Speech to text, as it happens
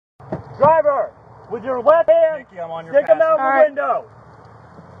Driver, with your left hand, Nicky, I'm on your stick them out the window.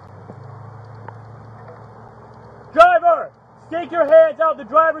 Driver, stick your hands out the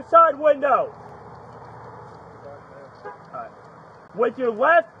driver's side window. With your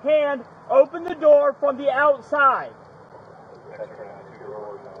left hand, open the door from the outside.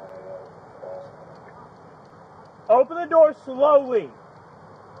 Open the door slowly.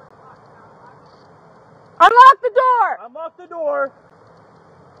 Unlock the door! Unlock the door.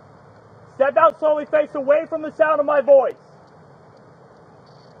 Step out slowly, face away from the sound of my voice.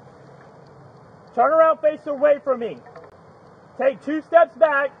 Turn around, face away from me. Take 2 steps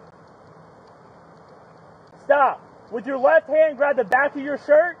back. Stop. With your left hand, grab the back of your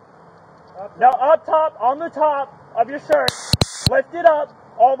shirt. Now up top, on the top of your shirt. Lift it up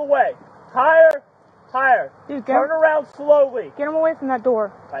all the way. Higher, higher. Dude, turn around slowly. Get him away from that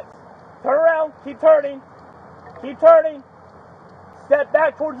door. Right. Turn around, keep turning. Keep turning. Step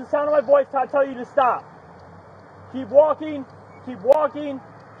back towards the sound of my voice till I tell you to stop. Keep walking, keep walking,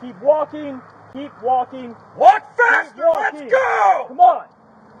 keep walking, keep walking. Walk faster, let's go! Come on.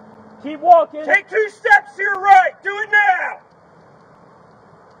 Keep walking. Take 2 steps to your right, do it now!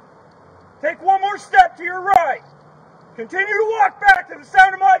 Take 1 more step to your right. Continue to walk back to the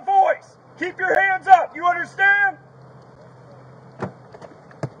sound of my voice. Keep your hands up, you understand?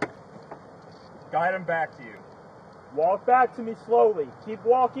 Guide him back to you. Walk back to me slowly. Keep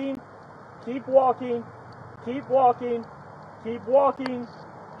walking. Keep walking. Keep walking. Keep walking.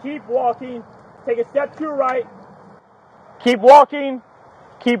 Keep walking. Take a step to your right. Keep walking.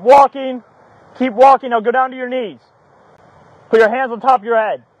 Keep walking. Keep walking. Now go down to your knees. Put your hands on top of your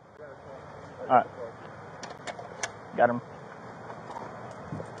head. All right. Got him.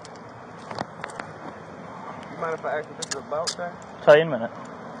 You mind if I ask you this about, sir? Tell you in a minute.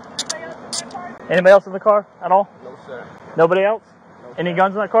 Anybody else in the car at all? No, sir. Nobody else? No, Any sir.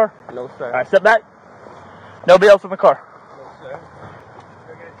 guns in that car? No, sir. All right, step back. Nobody else in the car. No, sir.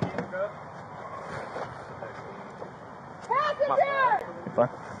 Passenger! You're fine.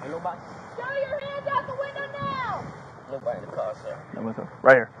 Ain't nobody. Show your hands out the window now! Nobody in the car, sir. Nobody's in.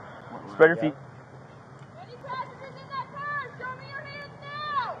 Right here. Spread your feet. Any passengers in that car? Show me your hands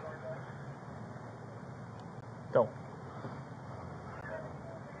now! Don't.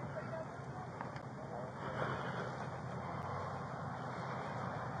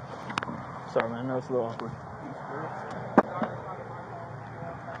 Sorry, man. I know it's a little awkward.